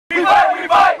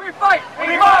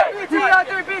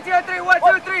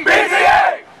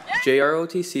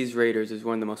JROTC's Raiders is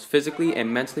one of the most physically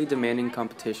and mentally demanding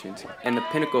competitions, and the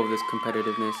pinnacle of this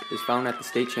competitiveness is found at the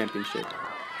state championship.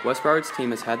 West Broward's team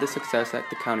has had this success at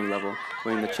the county level,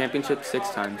 winning the championship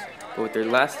 6 times, but with their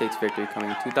last state's victory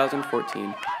coming in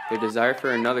 2014, their desire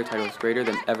for another title is greater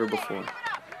than ever before.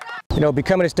 You know,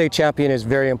 becoming a state champion is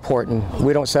very important.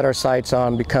 We don't set our sights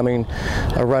on becoming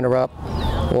a runner-up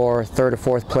or 3rd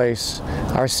or 4th place.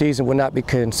 Our season would not be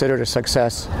considered a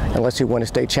success unless we win a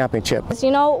state championship.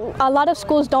 You know, a lot of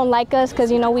schools don't like us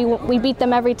because, you know, we beat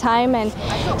them every time, and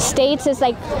states is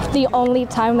like the only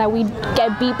time that we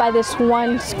get beat by this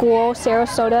one school,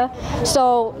 Sarasota.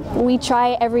 So we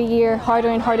try every year harder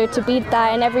and harder to beat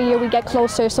that, and every year we get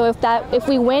closer. So if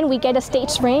we win, we get a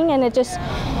state's ring, and it just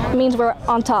means we're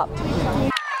on top.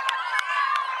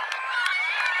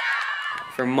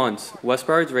 For months, West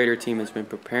Broward's Raider team has been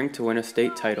preparing to win a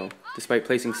state title. Despite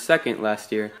placing 2nd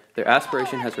last year, their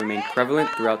aspiration has remained prevalent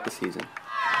throughout the season.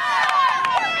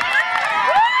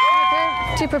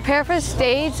 To prepare for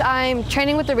states, I'm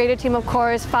training with the Raider team, of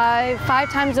course, five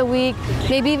times a week,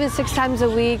 maybe even 6 times a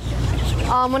week.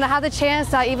 When I have the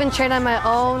chance, I even train on my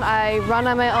own. I run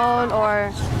on my own,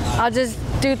 or I'll just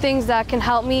do things that can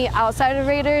help me outside of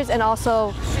Raiders and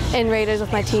also in Raiders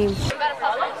with my team.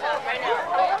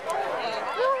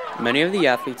 Many of the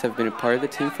athletes have been a part of the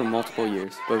team for multiple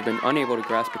years, but have been unable to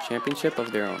grasp a championship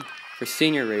of their own. For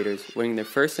senior Raiders, winning their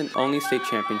first and only state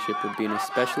championship would be an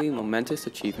especially momentous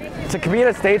achievement. To compete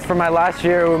at states for my last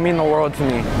year would mean the world to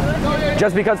me.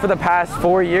 Just because for the past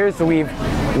 4 years we've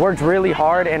worked really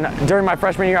hard, and during my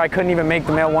freshman year I couldn't even make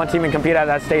the male 1 team and compete at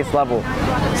that state's level.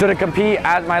 So to compete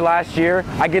at my last year,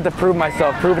 I get to prove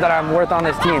myself, prove that I'm worth on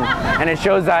this team, and it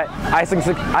shows that I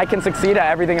can succeed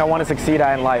at everything I want to succeed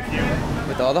at in life.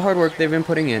 With all the hard work they've been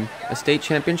putting in, a state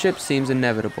championship seems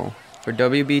inevitable. For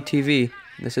WBTV,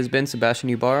 this has been Sebastian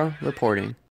Ibarra reporting.